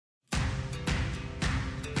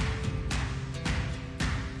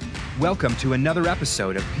Welcome to another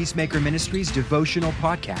episode of Peacemaker Ministries devotional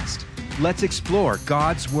podcast. Let's explore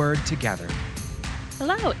God's Word together.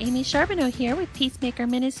 Hello, Amy Charbonneau here with Peacemaker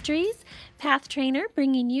Ministries, Path Trainer,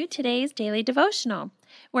 bringing you today's daily devotional.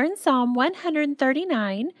 We're in Psalm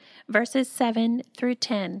 139, verses 7 through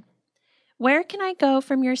 10. Where can I go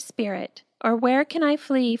from your spirit, or where can I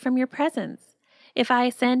flee from your presence? If I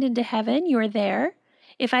ascend into heaven, you are there.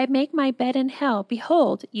 If I make my bed in hell,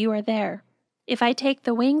 behold, you are there. If I take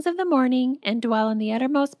the wings of the morning and dwell in the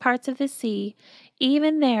uttermost parts of the sea,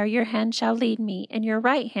 even there your hand shall lead me, and your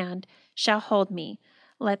right hand shall hold me.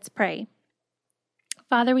 Let's pray.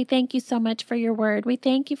 Father, we thank you so much for your word. We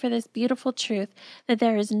thank you for this beautiful truth that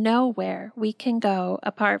there is nowhere we can go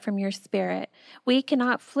apart from your spirit. We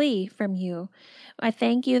cannot flee from you. I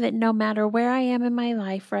thank you that no matter where I am in my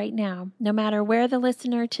life right now, no matter where the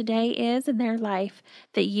listener today is in their life,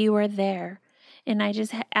 that you are there. And I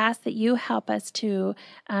just ask that you help us to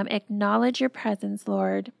acknowledge your presence,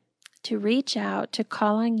 Lord, to reach out, to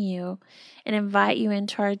call on you, and invite you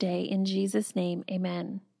into our day. In Jesus' name,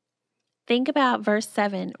 amen. Think about verse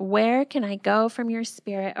 7. Where can I go from your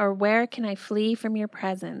spirit, or where can I flee from your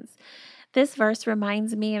presence? This verse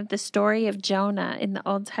reminds me of the story of Jonah in the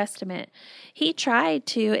Old Testament. He tried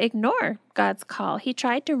to ignore God's call. He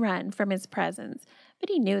tried to run from his presence, but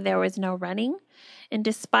he knew there was no running. And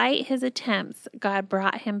despite his attempts, God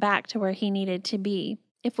brought him back to where he needed to be.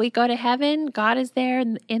 If we go to heaven, God is there.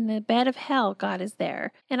 In the bed of hell, God is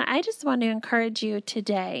there. And I just want to encourage you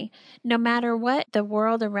today, no matter what the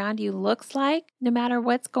world around you looks like, no matter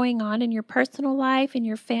what's going on in your personal life, in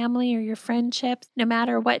your family, or your friendships, no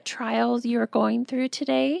matter what trials you're going through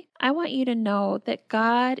today, I want you to know that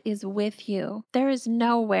God is with you. There is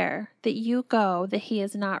nowhere that you go that He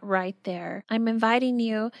is not right there. I'm inviting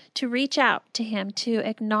you to reach out to Him, to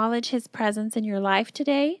acknowledge His presence in your life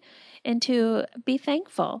today, and to be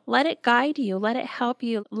thankful. Let it guide you. Let it help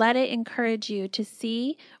you. Let it encourage you to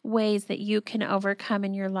see ways that you can overcome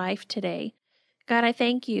in your life today. God, I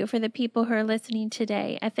thank you for the people who are listening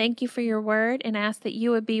today. I thank you for your word and ask that you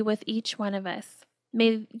would be with each one of us.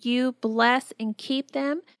 May you bless and keep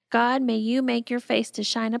them. God, may you make your face to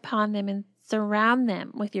shine upon them and surround them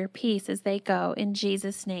with your peace as they go. In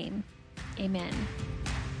Jesus' name, amen.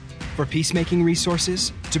 For peacemaking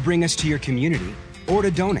resources, to bring us to your community, or to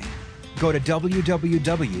donate, go to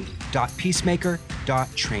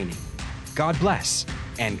www.peacemaker.training. God bless,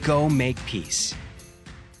 and go make peace.